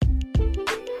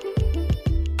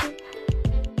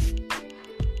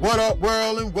What up,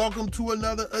 world, and welcome to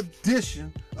another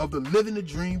edition of the Living the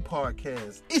Dream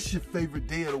podcast. It's your favorite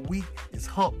day of the week. It's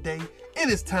hump day, and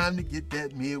it's time to get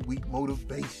that midweek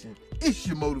motivation. It's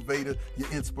your motivator,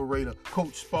 your inspirator,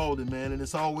 Coach Spalding, man. And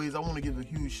as always, I want to give a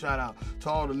huge shout out to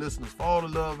all the listeners for all the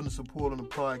love and the support on the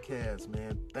podcast,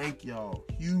 man. Thank y'all.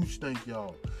 Huge thank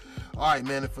y'all. All right,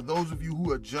 man, and for those of you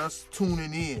who are just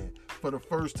tuning in for the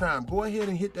first time, go ahead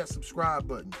and hit that subscribe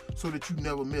button so that you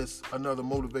never miss another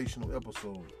motivational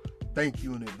episode. Thank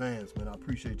you in advance, man. I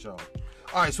appreciate y'all.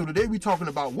 All right, so today we're talking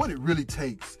about what it really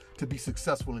takes to be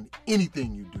successful in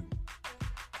anything you do.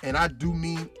 And I do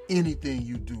mean anything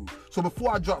you do. So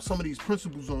before I drop some of these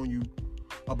principles on you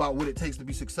about what it takes to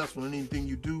be successful in anything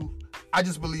you do, I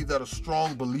just believe that a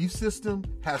strong belief system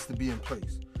has to be in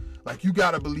place. Like, you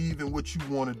got to believe in what you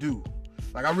want to do.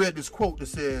 Like, I read this quote that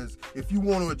says, if you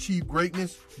want to achieve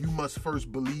greatness, you must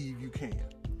first believe you can.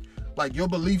 Like, your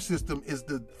belief system is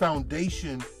the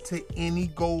foundation to any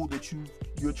goal that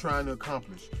you're trying to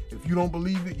accomplish. If you don't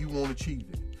believe it, you won't achieve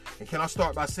it. And can I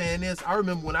start by saying this? I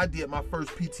remember when I did my first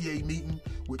PTA meeting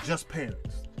with just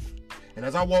parents. And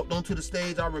as I walked onto the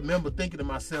stage, I remember thinking to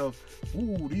myself,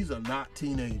 ooh, these are not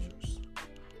teenagers.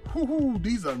 Ooh,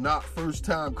 these are not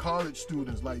first-time college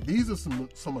students. Like, these are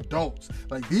some adults.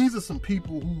 Like, these are some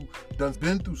people who done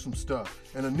been through some stuff.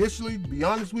 And initially, to be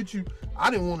honest with you,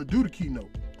 I didn't want to do the keynote.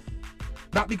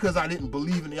 Not because I didn't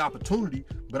believe in the opportunity,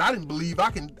 but I didn't believe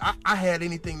I had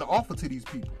anything to offer to these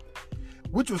people.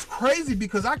 Which was crazy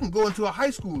because I can go into a high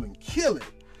school and kill it.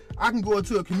 I can go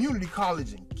into a community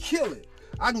college and kill it.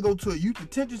 I can go to a youth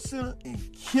detention center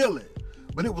and kill it.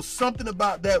 But it was something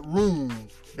about that room,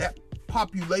 that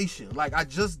population. Like, I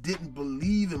just didn't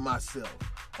believe in myself.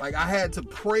 Like, I had to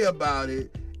pray about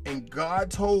it, and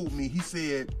God told me, he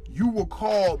said, you were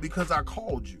called because I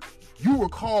called you. You were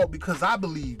called because I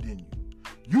believed in you.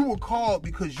 You were called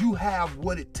because you have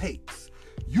what it takes.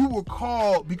 You were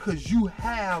called because you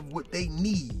have what they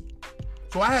need.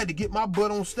 So I had to get my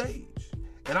butt on stage.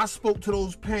 And I spoke to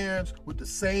those parents with the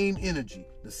same energy,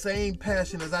 the same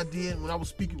passion as I did when I was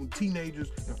speaking with teenagers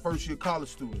and first-year college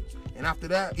students. And after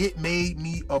that, it made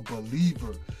me a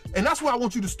believer. And that's where I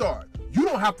want you to start. You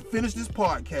don't have to finish this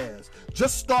podcast.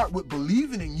 Just start with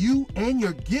believing in you and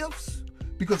your gifts.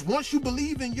 Because once you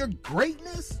believe in your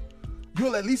greatness,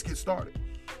 you'll at least get started.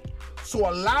 So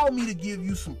allow me to give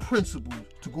you some principles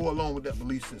to go along with that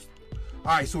belief system.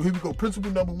 All right, so here we go.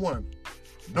 Principle number 1,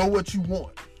 know what you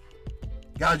want.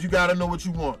 Guys, you got to know what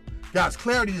you want. Guys,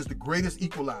 clarity is the greatest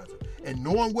equalizer. And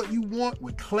knowing what you want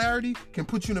with clarity can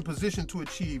put you in a position to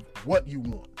achieve what you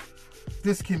want.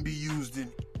 This can be used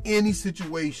in any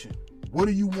situation. What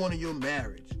do you want in your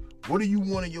marriage? What do you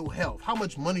want in your health? How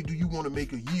much money do you want to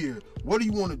make a year? What do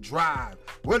you want to drive?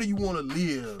 Where do you want to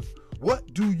live?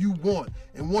 What do you want?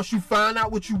 And once you find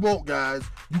out what you want, guys,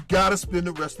 you gotta spend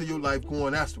the rest of your life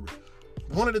going after it.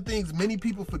 One of the things many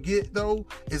people forget, though,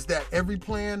 is that every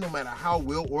plan, no matter how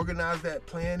well organized that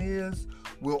plan is,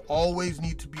 will always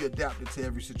need to be adapted to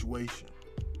every situation.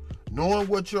 Knowing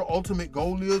what your ultimate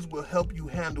goal is will help you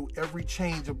handle every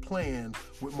change of plan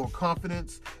with more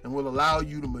confidence and will allow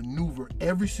you to maneuver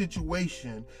every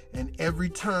situation and every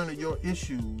turn of your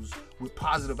issues with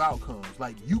positive outcomes.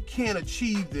 Like, you can't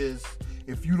achieve this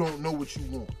if you don't know what you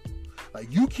want.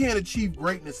 Like, you can't achieve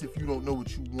greatness if you don't know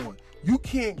what you want. You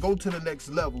can't go to the next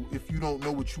level if you don't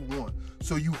know what you want.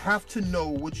 So you have to know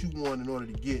what you want in order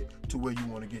to get to where you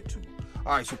want to get to.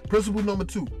 All right, so principle number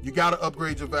 2, you got to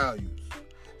upgrade your values.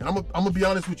 And I'm going to be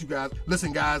honest with you guys.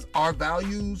 Listen, guys, our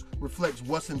values reflects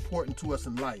what's important to us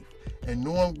in life. And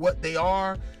knowing what they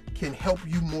are can help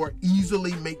you more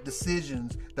easily make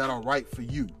decisions that are right for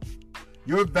you.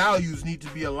 Your values need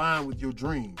to be aligned with your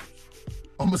dreams.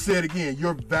 I'm going to say it again.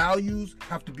 Your values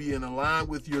have to be in line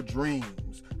with your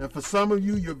dreams. And for some of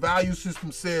you, your value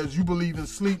system says you believe in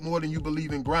sleep more than you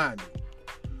believe in grinding.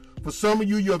 For some of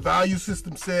you, your value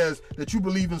system says that you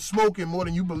believe in smoking more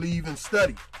than you believe in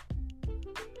study.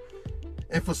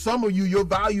 And for some of you, your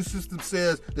value system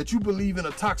says that you believe in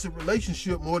a toxic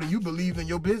relationship more than you believe in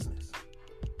your business.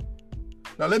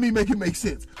 Now, let me make it make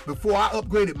sense. Before I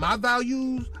upgraded my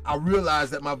values, I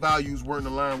realized that my values weren't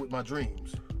aligned with my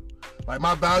dreams. Like,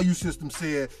 my value system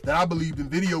said that I believed in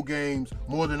video games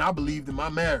more than I believed in my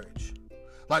marriage.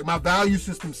 Like, my value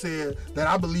system said that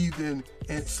I believed in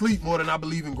sleep more than I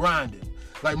believe in grinding.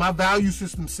 Like, my value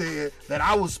system said that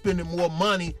I was spending more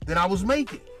money than I was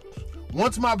making.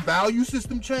 Once my value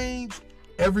system changed,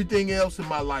 everything else in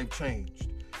my life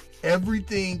changed.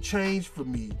 Everything changed for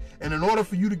me. And in order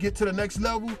for you to get to the next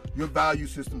level, your value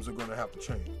systems are going to have to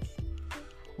change.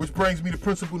 Which brings me to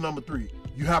principle number 3.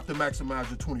 you have to maximize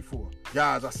your 24.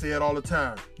 Guys, I say it all the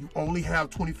time. You only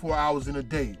have 24 hours in a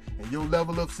day, and your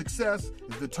level of success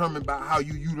is determined by how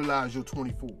you utilize your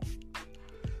 24.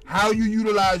 How you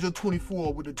utilize your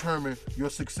 24 will determine your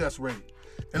success rate.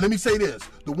 And let me say this,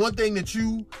 the one thing that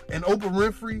you and Oprah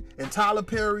Winfrey and Tyler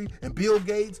Perry and Bill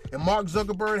Gates and Mark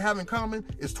Zuckerberg have in common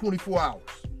is 24 hours.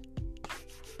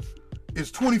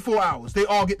 It's 24 hours. They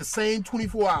all get the same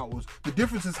 24 hours. The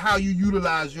difference is how you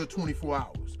utilize your 24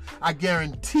 hours. I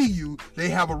guarantee you they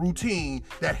have a routine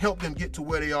that helped them get to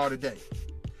where they are today.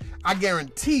 I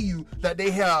guarantee you that they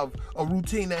have a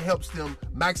routine that helps them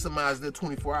maximize their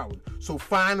 24 hours. So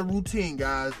find a routine,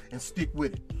 guys, and stick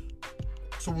with it.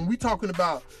 So when we're talking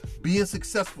about being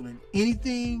successful in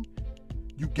anything,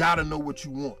 you gotta know what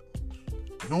you want.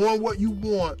 Knowing what you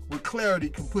want with clarity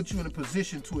can put you in a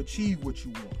position to achieve what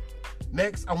you want.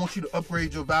 Next, I want you to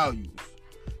upgrade your values,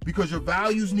 because your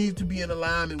values need to be in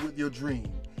alignment with your dream.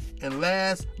 And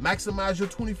last, maximize your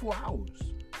 24 hours.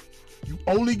 You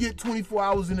only get 24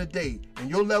 hours in a day, and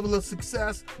your level of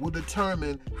success will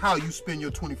determine how you spend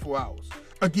your 24 hours.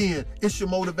 Again, it's your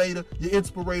motivator, your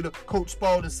inspirator, Coach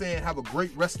Spalding, saying have a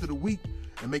great rest of the week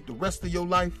and make the rest of your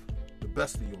life the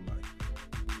best of your life.